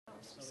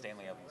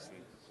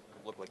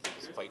He looked like he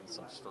was fighting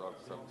some struggle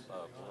from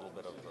a little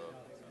bit of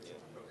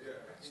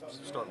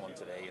struggling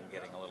today and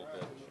getting a little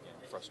bit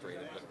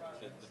frustrated, but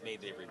it made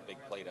every big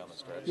play down the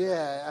stretch.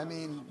 Yeah,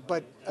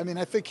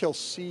 I think he'll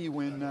see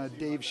when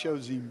Dave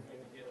shows him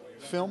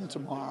film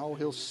tomorrow.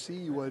 He'll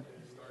see what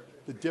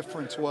the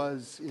difference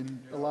was in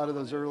a lot of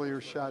those earlier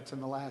shots in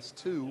the last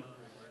two,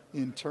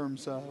 in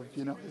terms of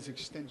his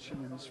extension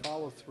and his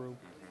follow through.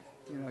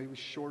 He was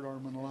short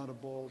arming a lot of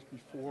balls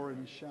before, and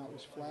his shot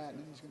was flat,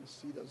 and he's going to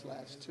see those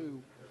last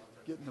two,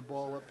 getting the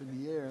ball up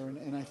in the air,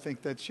 and I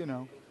think that's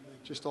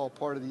just all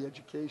part of the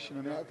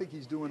education. I think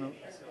he's doing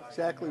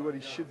exactly what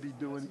he should be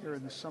doing here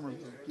in the summer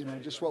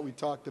league. Just what we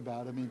talked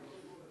about.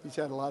 He's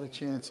had a lot of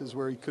chances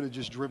where he could have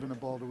just driven a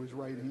ball to his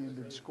right hand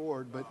and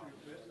scored, but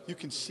you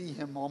can see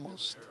him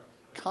almost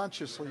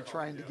consciously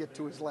trying to get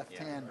to his left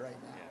hand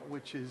right now,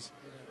 which is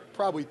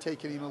probably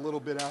taking him a little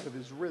bit out of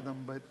his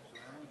rhythm, but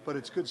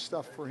it's good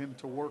stuff for him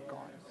to work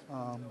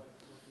on.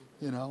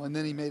 And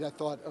then he made, I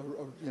thought,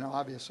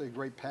 obviously a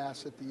great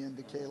pass at the end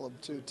to Caleb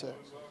too,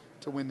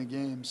 to win the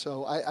game.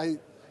 So I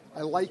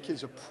like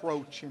his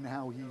approach and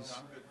how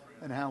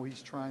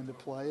he's trying to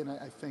play, and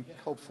I think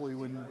hopefully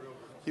when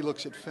he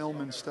looks at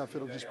film and stuff,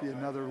 it'll just be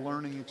another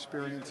learning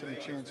experience and a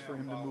chance for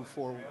him to move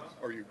forward.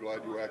 Are you glad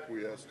you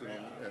acquiesced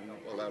and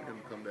allowed him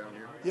to come down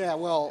here? Yeah,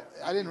 well,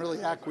 I didn't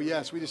really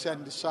acquiesce. We just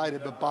hadn't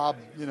decided, but Bob,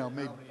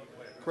 made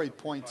great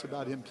points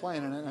about him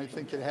playing, and I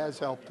think it has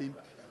helped him.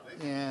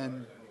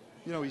 And,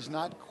 he's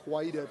not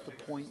quite at the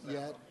point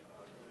yet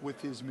with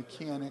his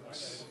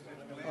mechanics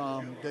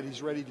that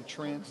he's ready to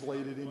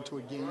translate it into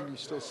a game. You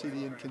still see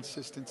the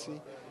inconsistency,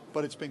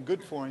 but it's been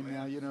good for him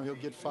now. He'll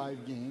get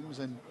 5 games,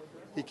 and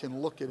he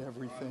can look at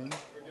everything,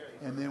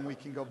 and then we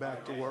can go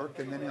back to work,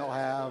 and then he'll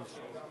have,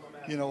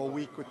 a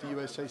week with the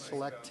USA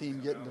Select team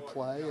getting to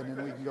play, and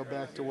then we can go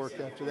back to work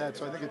after that.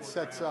 So I think it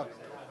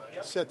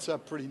sets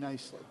up pretty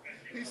nicely.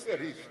 He said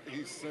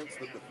he sensed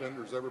that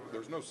defenders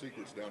there's no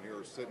secrets down here,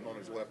 are sitting on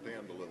his left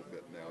hand a little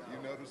bit now.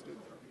 Have you noticed it?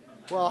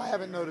 Well, I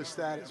haven't noticed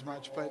that as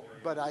much,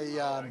 but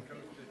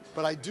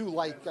I do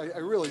like, I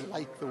really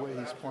like the way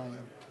he's playing.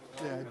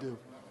 Yeah, I do.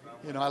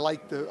 I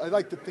like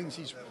the things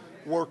he's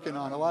working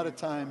on. A lot of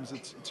times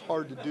it's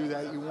hard to do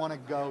that. You want to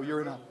go.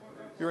 You're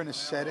in a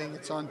setting.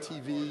 It's on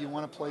TV. You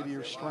want to play to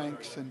your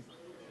strengths, and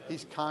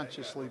he's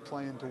consciously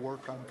playing to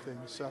work on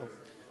things.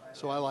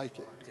 So I like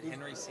it. Did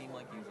Henry seem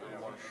like he was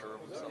more sure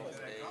of himself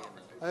today?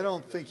 I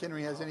don't think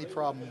Henry has any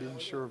problem being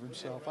sure of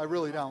himself. I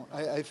really don't.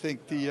 I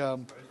think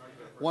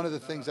one of the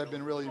things I've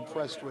been really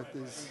impressed with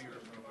is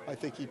I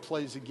think he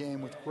plays the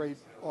game with great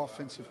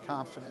offensive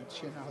confidence.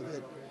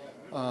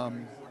 That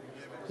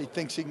he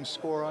thinks he can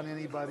score on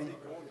anybody.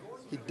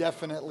 He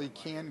definitely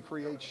can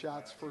create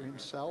shots for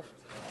himself,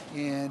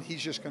 and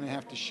he's just going to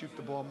have to shoot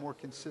the ball more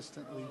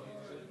consistently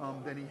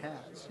than he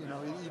has,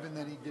 even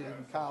than he did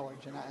in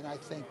college. And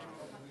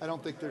I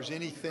don't think there's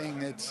anything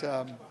that's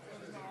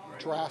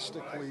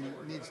drastically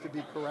needs to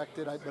be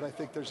corrected, but I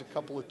think there's a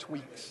couple of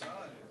tweaks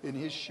in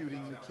his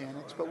shooting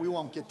mechanics, but we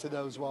won't get to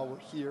those while we're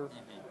here.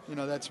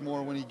 That's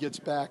more when he gets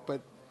back,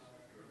 but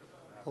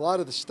a lot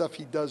of the stuff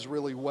he does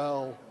really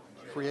well,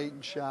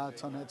 creating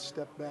shots on that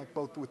step back,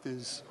 both with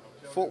his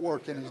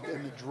footwork and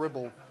the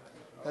dribble,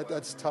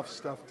 that's tough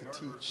stuff to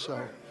teach.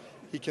 So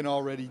he can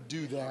already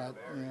do that,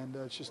 and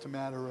it's just a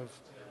matter of,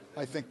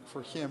 I think,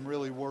 for him,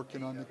 really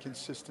working on the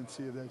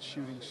consistency of that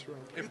shooting stroke.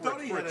 You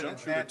thought he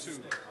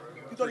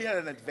had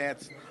an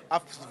advanced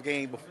offensive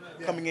game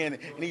coming in,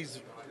 and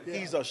he's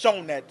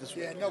shown that this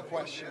week. Yeah, no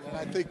question. And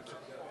I think,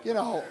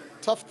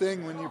 tough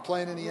thing when you're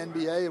playing in the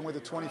NBA and with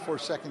a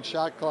 24-second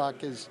shot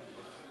clock is,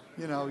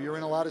 you're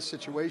in a lot of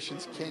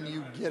situations. Can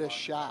you get a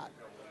shot?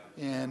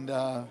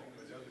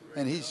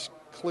 And he's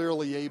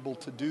clearly able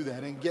to do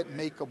that and get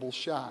makeable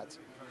shots.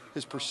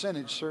 His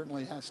percentage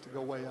certainly has to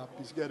go way up.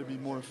 He's got to be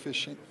more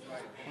efficient.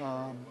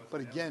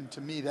 But again,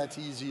 to me, that's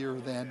easier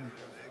than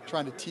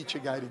trying to teach a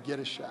guy to get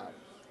a shot.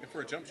 And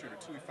for a jump shooter,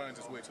 too, he finds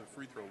his way to the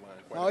free throw line.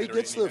 Oh, he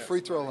gets to the free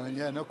throw line,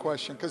 yeah, no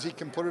question, because he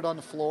can put it on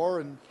the floor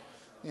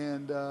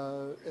and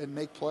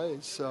make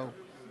plays. So,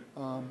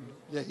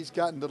 he's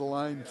gotten to the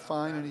line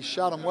fine, and he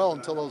shot them well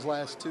until those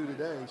last 2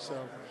 today. So,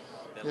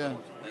 that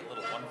little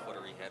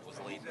one-footer he had was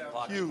late in the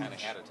pocket. Huge. Kind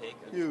of had to take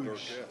it.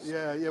 Huge.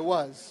 Yeah, it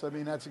was.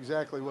 That's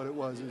exactly what it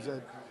was. Is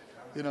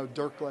that,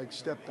 Dirk-like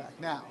step back.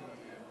 Now,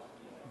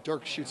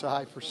 Dirk shoots a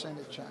high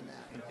percentage on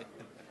that.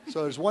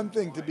 So there's one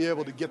thing to be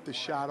able to get the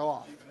shot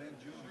off.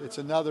 It's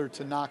another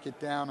to knock it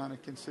down on a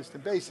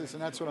consistent basis,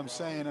 and that's what I'm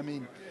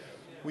saying.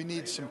 We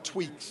need some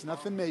tweaks.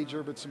 Nothing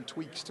major, but some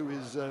tweaks to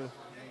his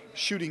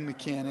shooting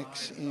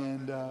mechanics,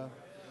 and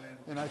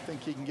I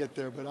think he can get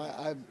there. But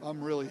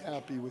I'm really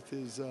happy with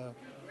his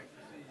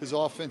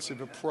offensive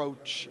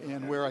approach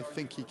and where I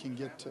think he can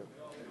get to.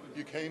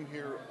 You came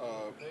here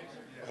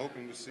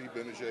hoping to see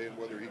Benajay and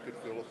whether he could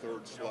fill a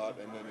third slot,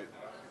 and then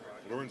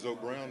Lorenzo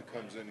Brown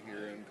comes in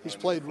here and he's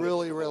played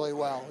really, really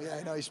well. Yeah,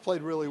 I know he's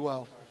played really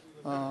well.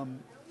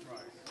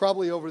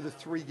 Probably over the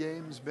 3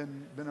 games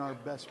been our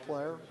best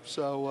player.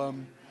 So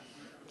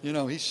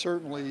he's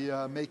certainly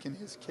making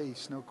his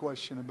case, no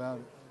question about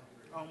it.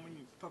 When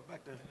you talk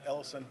back to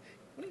Ellison,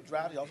 when he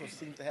drives, he also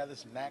seems to have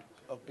this knack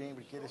of being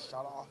able to get his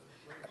shot off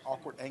at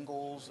awkward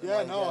angles. and Yeah,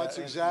 like, no, that's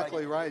it's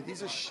exactly like, right.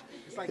 It's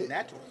like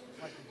natural.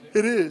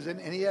 It is, and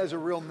he has a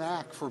real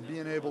knack for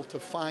being able to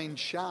find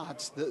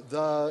shots.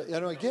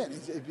 Again,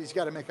 he's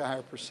got to make a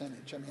higher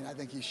percentage. I mean, I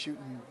think he's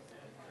shooting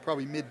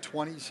probably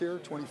mid-20s here,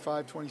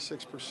 25,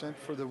 26%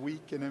 for the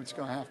week, and it's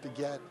going to have to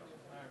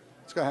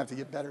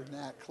get better than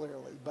that,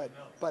 clearly. But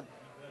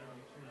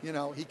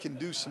he can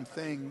do some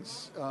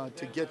things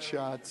to get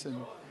shots,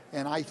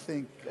 and I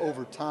think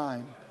over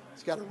time,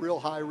 he's got a real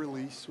high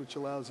release, which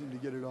allows him to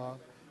get it off.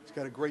 He's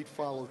got a great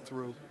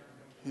follow-through.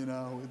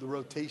 The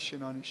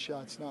rotation on his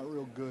shot's not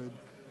real good,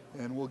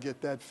 and we'll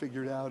get that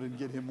figured out and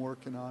get him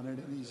working on it.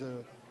 And he's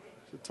a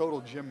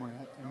total gym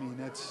rat. I mean,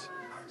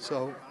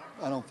 so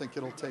I don't think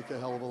it'll take a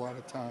hell of a lot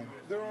of time.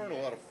 There aren't a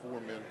lot of four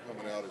men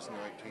coming out as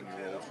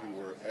 19-year-olds who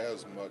were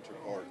as much a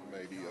part,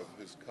 maybe, of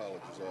his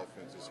college's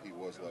offense as he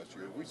was last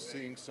year. Are we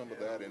seeing some of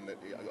that in that?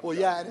 Well,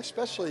 yeah, and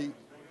especially,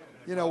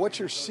 what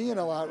you're seeing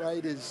a lot,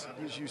 right, is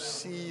you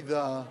see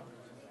the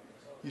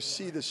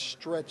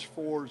stretch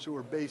fours who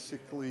are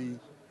basically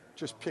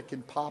just pick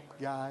and pop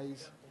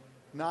guys,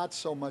 not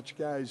so much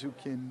guys who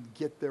can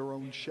get their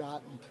own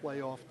shot and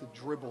play off the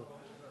dribble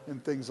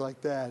and things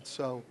like that.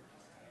 So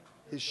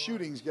his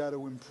shooting's got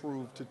to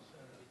improve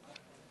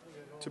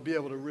to be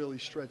able to really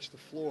stretch the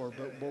floor.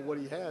 But what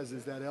he has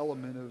is that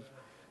element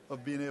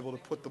of being able to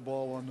put the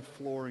ball on the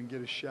floor and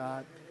get a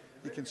shot.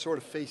 He can sort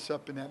of face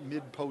up in that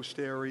mid-post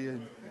area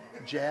and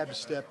jab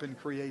step and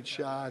create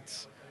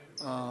shots.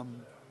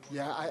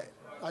 I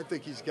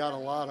think he's got a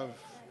lot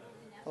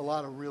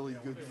of really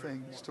good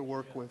things to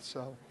work with.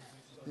 So,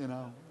 he's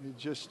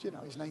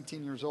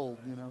 19 years old.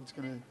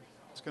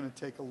 It's gonna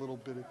take a little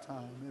bit of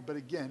time. But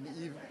again,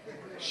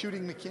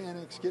 shooting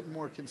mechanics, getting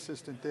more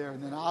consistent there,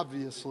 and then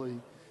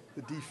obviously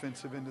the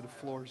defensive end of the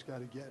floor's got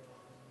to get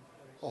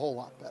a whole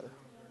lot better.